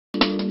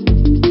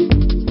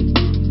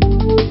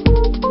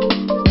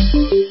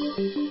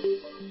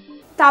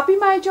तापी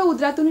माळेच्या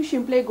उदरातून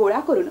शिंपले गोळा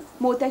करून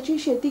मोत्याची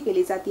शेती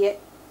केली जाते।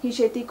 ही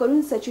शेती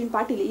करून सचिन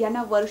पाटील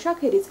यांना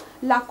वर्षाखेरीज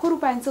लाखो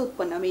रुपयांचं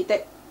उत्पन्न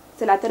मिळते।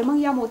 चला तर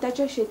मग या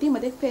मोत्याच्या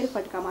शेतीमध्ये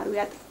फेरफटका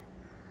मारूयात।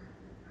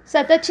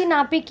 सततची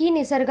नापिकी,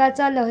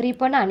 निसर्गाचा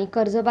लहरीपणा आणि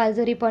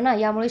कर्जबाजारीपणा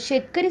यामुळे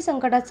शेतकरी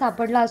संकटात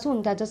सापडला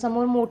असून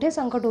त्याच्यासमोर मोठे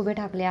संकट उभे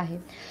ठाकले आहे।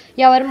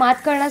 यावर मात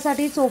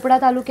करण्यासाठी चोपडा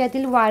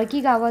तालुक्यातील वाळकी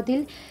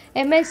गावातील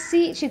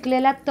MSc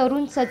शिकलेला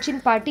तरुण सचिन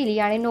पाटील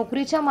याने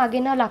नोकरीच्या मागे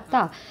न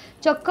लागता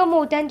चक्क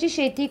मोत्यांची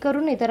शेती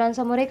करून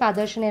इतरांसमोर एक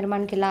आदर्श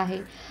निर्माण केला आहे।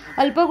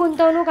 अल्प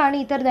गुंतवणूक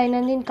आणि इतर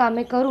दैनंदिन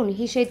कामे करून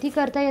ही शेती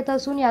करता येत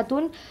असून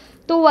यातून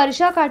तो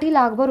वर्षाकाठी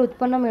लाखभर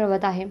उत्पन्न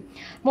मिळवत आहे।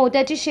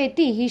 मोत्याची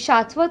शेती ही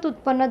शाश्वत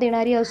उत्पन्न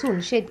देणारी असून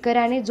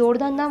शेतकऱ्यांनी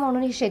जोडधंदा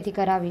म्हणून ही शेती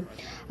करावी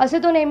असे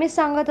तो नेहमीच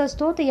सांगत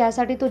असतो। तर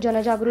यासाठी तो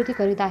जनजागृती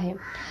करीत आहे।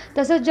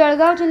 तसंच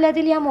जळगाव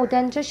जिल्ह्यातील या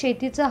मोत्यांच्या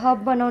शेतीचं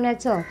हब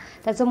बनवण्याचं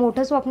त्याचं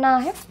मोठं स्वप्न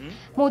आहे।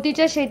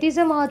 मोतीच्या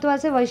शेतीचे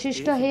महत्त्वाचे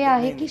वैशिष्ट्य हे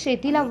आहे की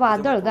शेतीला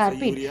वादळ,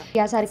 गारपीट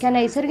यासारख्या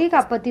नैसर्गिक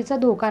आपत्तीचा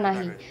धोका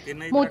नाही।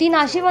 मोती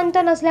नाशिवंत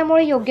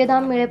नसल्यामुळे योग्य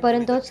दाम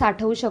मिळेपर्यंत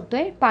साठवू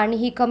शकतोय।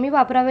 पाणीही कमी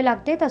वापरावे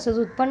लागते। तसंच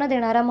उत्पन्न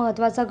देणारा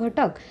महत्त्वाचा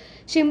घटक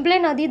शिंपले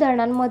नदी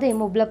धरणांमध्ये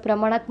मुबलक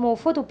प्रमाणात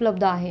मोफत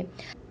उपलब्ध आहे।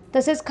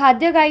 तसेच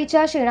खाद्य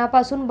गायीच्या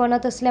शेणापासून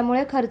बनत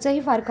असल्यामुळे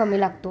खर्चही फार कमी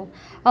लागतो।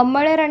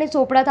 अंमळनेर आणि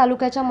चोपडा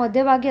तालुक्याच्या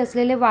मध्यभागी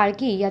असलेले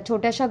वाळकी या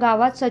छोट्याशा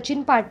गावात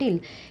सचिन पाटील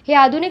हे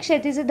आधुनिक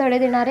शेतीचे धडे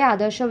देणारे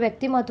आदर्श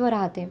व्यक्तिमत्व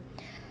राहते।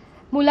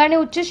 मुलाने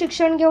उच्च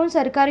शिक्षण घेऊन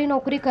सरकारी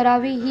नोकरी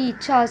करावी ही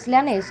इच्छा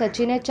असल्याने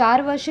सचिनने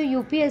 4 वर्ष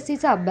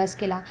UPSCचा अभ्यास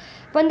केला,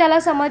 पण त्याला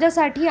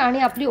समाजासाठी आणि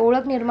आपली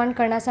ओळख निर्माण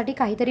करण्यासाठी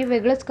काहीतरी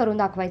वेगळंच करून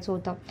दाखवायचं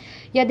होतं।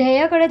 या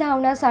ध्येयाकडे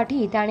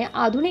धावण्यासाठी त्याने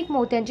आधुनिक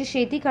मोत्यांची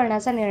शेती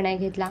करण्याचा निर्णय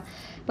घेतला,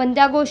 पण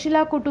त्या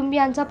गोष्टीला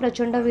कुटुंबियांचा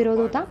प्रचंड विरोध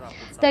होता।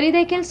 तरी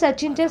देखील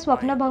सचिनचे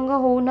स्वप्नभंग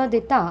होऊ न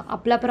देता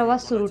आपला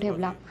प्रवास सुरू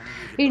ठेवला।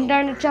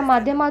 इंटरनेटच्या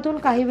माध्यमातून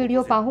काही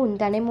व्हिडिओ पाहून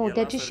त्याने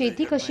मोत्याची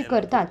शेती कशी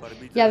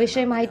करतात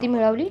याविषयी माहिती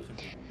मिळवली।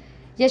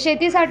 या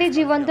शेतीसाठी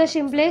जिवंत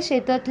शिंपले,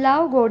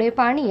 शेततलाव, गोडे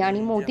पाणी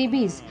आणि मोती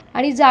बीज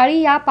आणि जाळी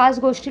या 5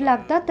 गोष्टी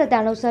लागतात। तर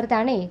त्यानुसार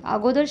त्याने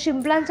अगोदर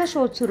शिंपलांचा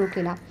शोध सुरू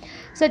केला।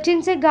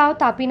 सचिनचे गाव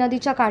तापी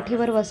नदीच्या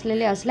काठीवर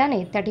वसलेले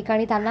असल्याने त्या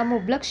ठिकाणी त्यांना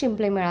मुबलक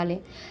शिंपले मिळाले।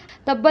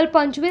 तब्बल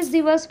 25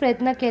 दिवस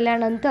प्रयत्न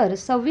केल्यानंतर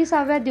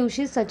 26व्या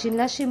दिवशी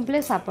सचिनला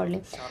शिंपले सापडले।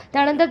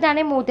 त्यानंतर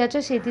त्याने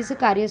मोत्याच्या शेतीचे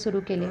कार्य सुरू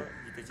केले।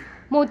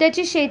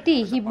 मोत्याची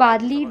शेती ही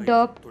बादली,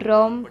 डब,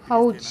 ड्रम,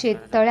 हौद,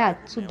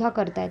 शेततळ्यात सुद्धा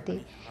करता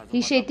येते।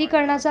 ही शेती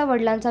करण्याचा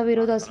वडिलांचा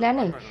विरोध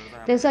असल्याने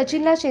ते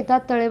सचिनला शेतात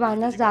तळे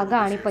बांधण्यास जागा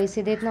आणि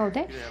पैसे देत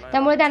नव्हते।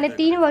 त्यामुळे त्याने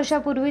 3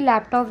 वर्षापूर्वी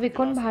लॅपटॉप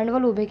विकून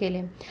भांडवल उभे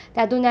केले।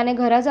 त्यातून त्याने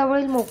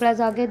घराजवळील मोकळ्या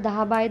जागेत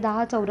 10 बाय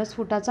 10 चौरस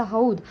फुटाचा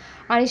हौद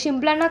आणि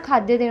शिंपल्यांना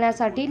खाद्य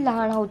देण्यासाठी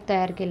लहान हौद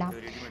तयार केला।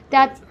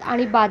 त्यात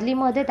आणि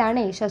बादलीमध्ये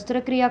त्याने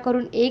शस्त्रक्रिया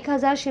करून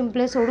 1000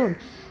 शिंपले सोडून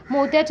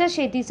मोत्याच्या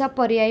शेतीचा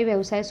पर्यायी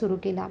व्यवसाय सुरू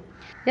केला।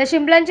 या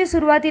शिंपल्यांची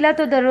सुरुवातीला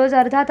तो दररोज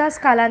अर्धा तास,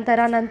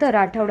 कालांतरानंतर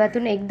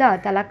आठवड्यातून एकदा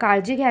त्याला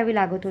काळजी घ्यावी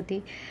लागत होती।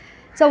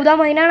 14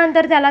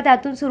 महिन्यानंतर त्याला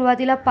त्यातून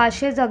सुरुवातीला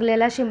 500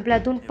 जगलेल्या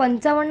शिंपल्यातून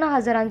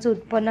 55,000चे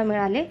उत्पन्न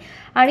मिळाले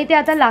आणि ते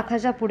आता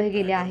लाखाच्या पुढे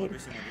गेले आहे।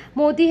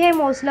 मोती हे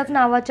मोसलक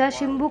नावाच्या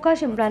शिंबुका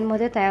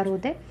शिंपल्यांमध्ये तयार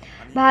होते।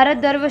 भारत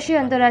दरवर्षी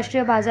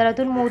आंतरराष्ट्रीय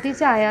बाजारातून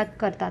मोतीचे आयात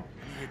करतात,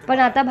 पण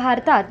आता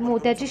भारतात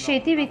मोत्याची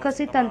शेती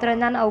विकसित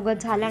तंत्रज्ञान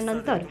अवगत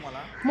झाल्यानंतर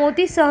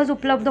मोती सहज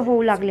उपलब्ध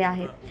होऊ लागले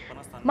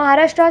आहेत।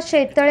 महाराष्ट्रात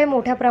शेततळे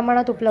मोठ्या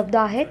प्रमाणात उपलब्ध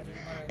आहेत।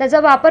 त्याचा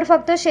वापर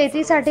फक्त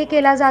शेतीसाठी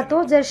केला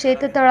जातो। जर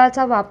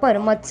शेततळाचा वापर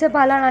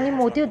मत्स्यपालन आणि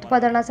मोती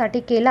उत्पादनासाठी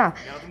केला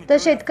तर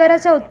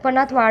शेतकऱ्याच्या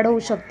उत्पन्नात वाढ होऊ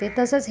शकते।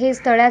 तसंच हे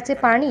तळ्याचे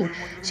पाणी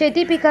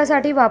शेती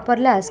पिकासाठी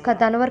वापरल्यास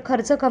खतांवर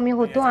खर्च कमी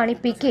होतो आणि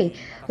पिके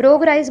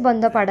रोगराईस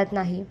बंद पाडत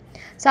नाही।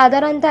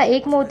 साधारणतः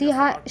एक मोती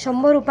हा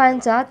 100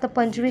 रुपयांचा तर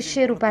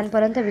 2500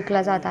 रुपयांपर्यंत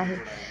विकला जात आहे।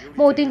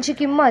 मोतींची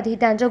किंमत ही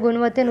त्यांच्या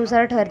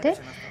गुणवत्तेनुसार ठरते।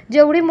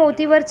 जेवढी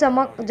मोतीवर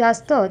चमक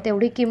जास्त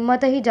तेवढी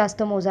किंमतही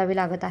जास्त मोजावी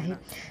लागत आहे।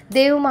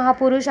 देव,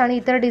 महापुरुष आणि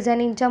इतर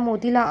डिझाईनिंगच्या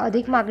मोतीला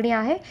अधिक मागणी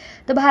आहे।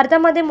 तर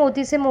भारतामध्ये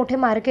मोतीचे मोठे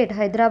मार्केट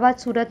हैदराबाद,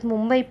 सुरत,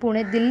 मुंबई,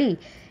 पुणे, दिल्ली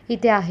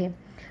इथे आहे।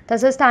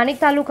 तसंच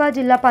स्थानिक तालुका,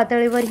 जिल्हा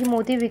पातळीवर ही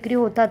मोती विक्री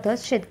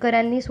होतातच।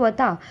 शेतकऱ्यांनी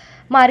स्वतः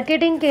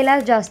मार्केटिंग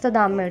केल्यास जास्त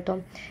दाम मिळतो।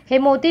 हे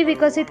मोती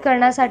विकसित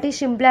करण्यासाठी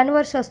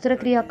शिंपल्यांवर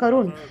शस्त्रक्रिया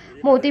करून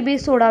मोती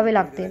बीज सोडावे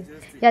लागते।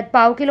 यात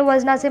पाव किलो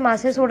वजनाचे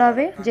मासे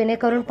सोडावे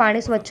जेणेकरून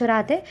पाणी स्वच्छ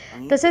राहते।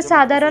 तसेच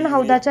साधारण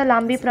हौदाच्या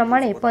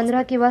लांबीप्रमाणे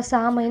 15 किंवा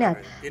 6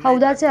 महिन्यात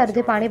हौदाचे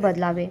अर्धे पाणी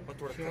बदलावे।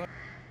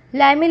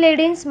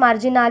 लॅमिलेडिन्स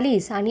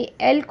मार्जिनालिस आणि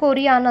एल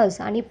कोरियानस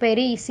आणि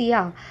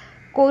पेरिसिया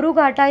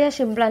कोरुगाटा या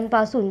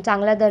शिंपल्यांपासून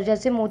चांगल्या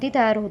दर्जाचे मोती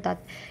तयार होतात।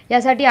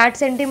 यासाठी 8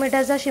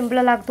 सेंटीमीटरचा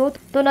शिंपला लागतो।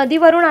 तो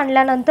नदीवरून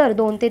आणल्यानंतर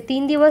 2 ते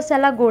 3 दिवस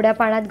त्याला गोड्या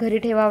पाण्यात घरी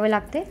ठेवावे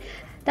लागते।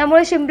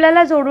 त्यामुळे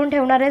शिंपल्याला जोडून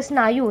ठेवणारे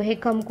स्नायू हे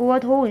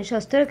कमकुवत होऊन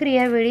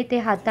शस्त्रक्रियेवेळी ते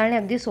हाताळणे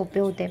अगदी सोपे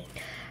होते।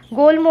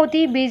 गोल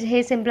मोती बीज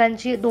हे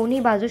शिंपल्यांची दोन्ही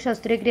बाजू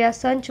शस्त्रक्रिया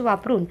संच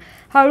वापरून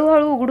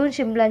हळूहळू उघडून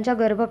शिंपल्यांच्या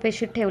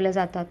गर्भपेशीत ठेवले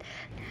जातात।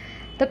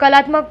 तर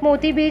कलात्मक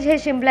मोती बीज हे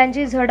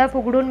शिंपल्यांची झडप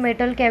उघडून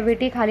मेटल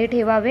कॅव्हिटी खाली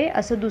ठेवावे,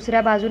 असं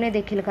दुसऱ्या बाजूने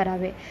देखील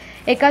करावे.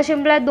 एका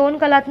शिंपल्यात 2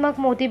 कलात्मक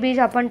मोती बीज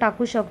आपण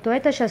टाकू शकतोय.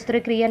 तर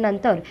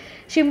शस्त्रक्रियेनंतर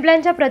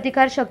शिंपल्यांच्या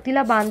प्रतिकार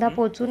शक्तीला बाधा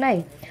पोहोचू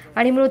नये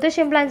आणि मृत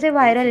शिंपल्यांचे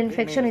व्हायरल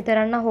इन्फेक्शन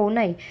इतरांना होऊ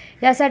नये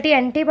यासाठी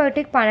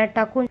अँटीबायोटिक पाण्यात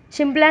टाकून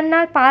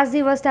शिंपल्यांना 5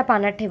 दिवस त्या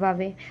पाण्यात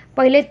ठेवावे.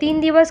 पहिले 3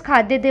 दिवस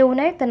खाद्य देऊ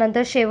नये, तर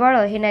नंतर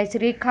शेवाळं हे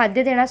नैसर्गिक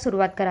खाद्य देण्यास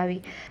सुरुवात करावी.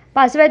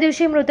 5व्या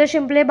दिवशी मृत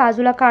शिंपले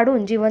बाजूला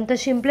काढून जिवंत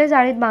शिंपले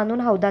जाळीत बांधून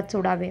हौदात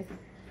सोडावे.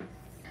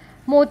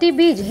 मोती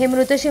बीज हे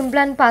मृत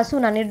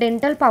शिंपल्यांपासून आणि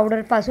डेंटल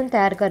पावडरपासून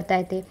तयार करता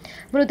येते.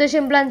 मृत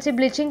शिंपल्यांचे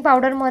ब्लिचिंग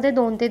पावडरमध्ये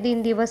 2 ते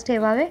 3 दिवस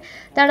ठेवावे.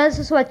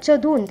 त्यानंतर स्वच्छ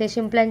धुवून ते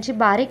शिंपल्यांची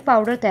बारीक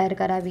पावडर तयार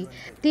करावी.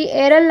 ती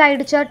एरल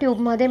लाईडच्या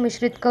ट्यूबमध्ये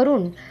मिश्रित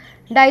करून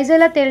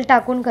डायझेला तेल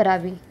टाकून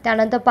करावी.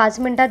 त्यानंतर 5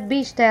 मिनिटात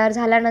बीज तयार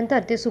झाल्यानंतर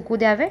ते सुकू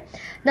द्यावे.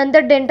 नंतर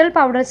डेंटल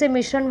पावडरचे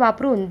मिश्रण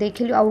वापरून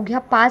देखील अवघ्या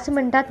 5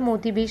 मिनिटात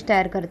मोती बीज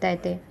तयार करता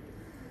येते.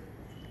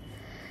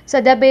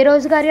 सध्या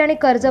बेरोजगारी आणि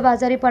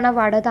कर्जबाजारीपणा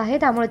वाढत आहे,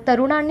 त्यामुळे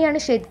तरुणांनी आणि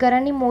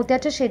शेतकऱ्यांनी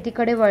मोत्याच्या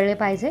शेतीकडे वळले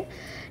पाहिजे.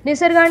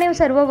 निसर्गाने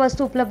सर्व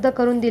वस्तू उपलब्ध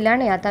करून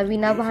दिल्याने आता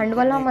विना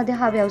भांडवलामध्ये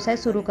हा व्यवसाय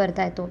सुरू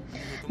करता येतो.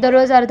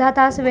 दररोज अर्धा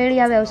तास वेळ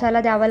या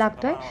व्यवसायाला द्यावा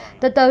लागतोय.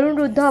 तर तरुण,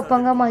 वृद्ध,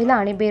 अपंग, महिला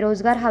आणि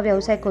बेरोजगार हा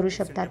व्यवसाय करू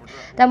शकतात.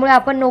 त्यामुळे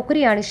आपण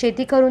नोकरी आणि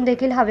शेती करून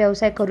देखील हा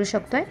व्यवसाय करू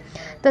शकतोय.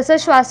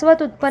 तसंच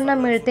शाश्वत उत्पन्न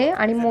मिळते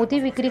आणि मोती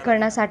विक्री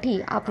करण्यासाठी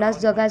आपणास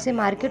जगाचे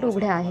मार्केट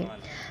उघडे आहे.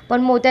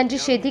 पण मोत्यांची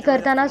शेती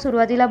करताना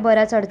सुरुवातीला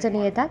बऱ्याच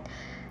अडचणी येतात,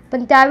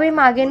 पण त्यावेळी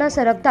मागे न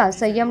सरकता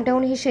संयम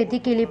ठेवून ही शेती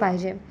केली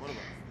पाहिजे.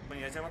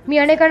 मी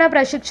अनेकांना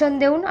प्रशिक्षण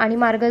देऊन आणि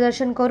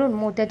मार्गदर्शन करून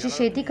मोत्याची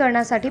शेती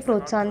करण्यासाठी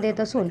प्रोत्साहन देत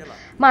असून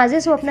माझे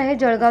स्वप्न हे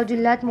जळगाव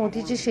जिल्ह्यात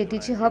मोतीची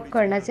शेतीची हब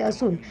करण्याचे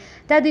असून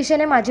त्या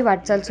दिशेने माझी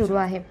वाटचाल सुरू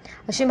आहे,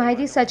 अशी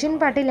माहिती सचिन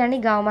पाटील यांनी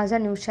गाव माझा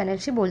न्यूज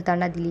चॅनलशी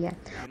बोलताना दिली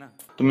आहे.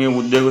 तुम्ही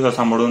उद्योग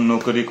सांभाळून,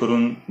 नोकरी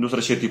करून, दुसरा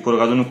शेतीपूरक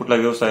अजून कुठला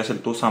व्यवसाय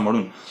असेल तो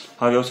सांभाळून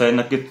हा व्यवसाय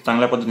नक्कीच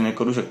चांगल्या पद्धतीने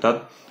करू शकतात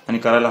आणि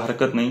करायला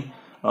हरकत नाही.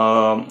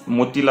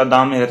 मोतीला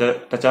दाम हे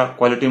त्याच्या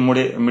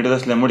क्वालिटीमुळे मिळत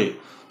असल्यामुळे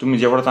तुम्ही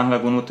जेवढा चांगला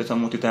गुणवत्तेचा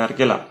मोती तयार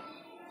केला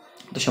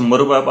तर 100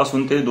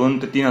 रुपयापासून ते 2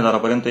 ते 3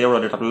 हजारापर्यंत एवढा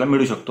रेट आपल्याला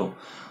मिळू शकतो.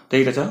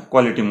 ते त्याच्या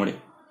क्वालिटीमुळे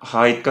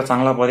हा इतका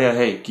चांगला पर्याय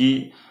आहे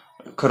की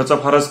खर्च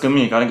फारच कमी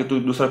आहे. कारण की तू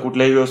दुसरा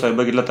कुठलाही व्यवसाय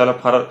बघितला त्याला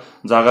फार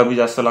जागा बी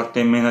जास्त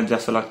लागते, मेहनत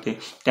जास्त लागते.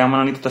 त्या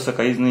मानाने तसं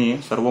काहीच नाहीये,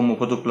 सर्व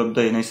मोफत उपलब्ध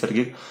आहे,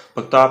 नैसर्गिक.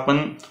 फक्त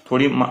आपण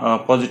थोडी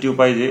पॉझिटिव्ह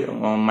पाहिजे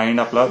माइंड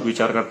आपला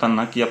विचार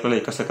करताना की आपल्याला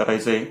हे कसं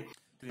करायचं आहे.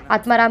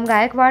 आत्माराम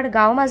गायकवाड,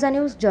 गाव माझा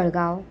न्यूज,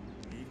 जळगाव.